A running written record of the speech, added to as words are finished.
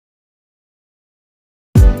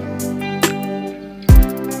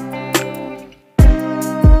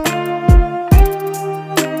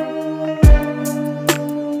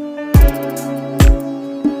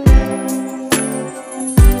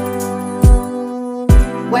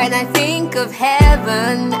When I think of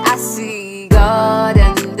heaven, I see God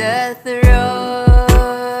on the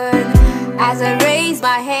throne. As I raise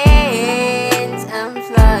my hands, I'm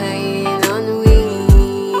flying on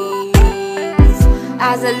wings.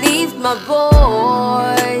 As I lift my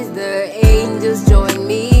voice, the angels join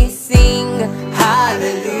me, sing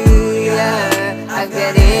hallelujah. I've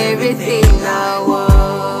got everything I want.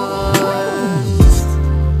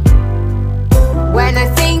 When I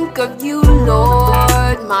think of you,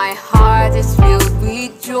 Lord, my heart is filled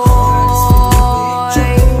with joy.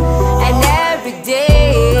 And every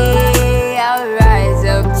day I'll rise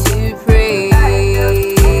up to praise.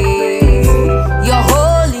 Your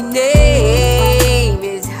holy name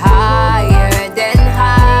is higher than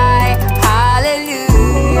high.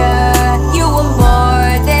 Hallelujah. You are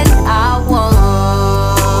more than I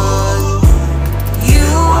want. You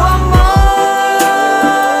are more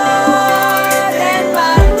than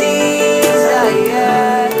my desire.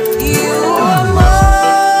 You are more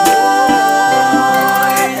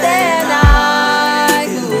than I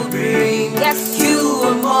could bring. Yes, you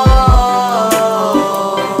are more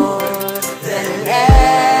than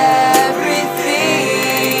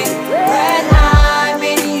everything. When I'm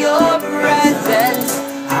in your presence,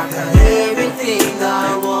 I got everything I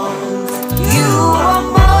want. You are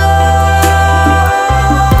more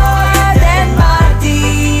than my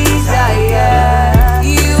desire.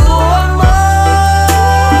 You are more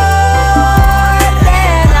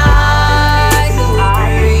than I could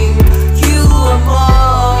bring. You are more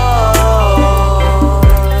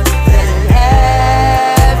than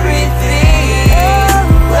everything.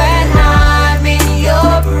 When I'm in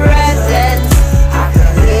your presence, I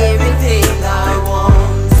got everything I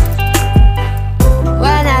want.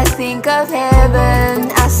 When I think of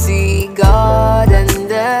heaven, I see God on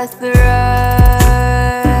the throne.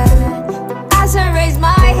 As I raise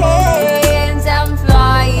my hands, I'm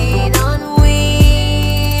flying on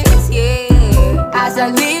wings, yeah. As I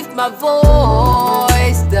lift my voice,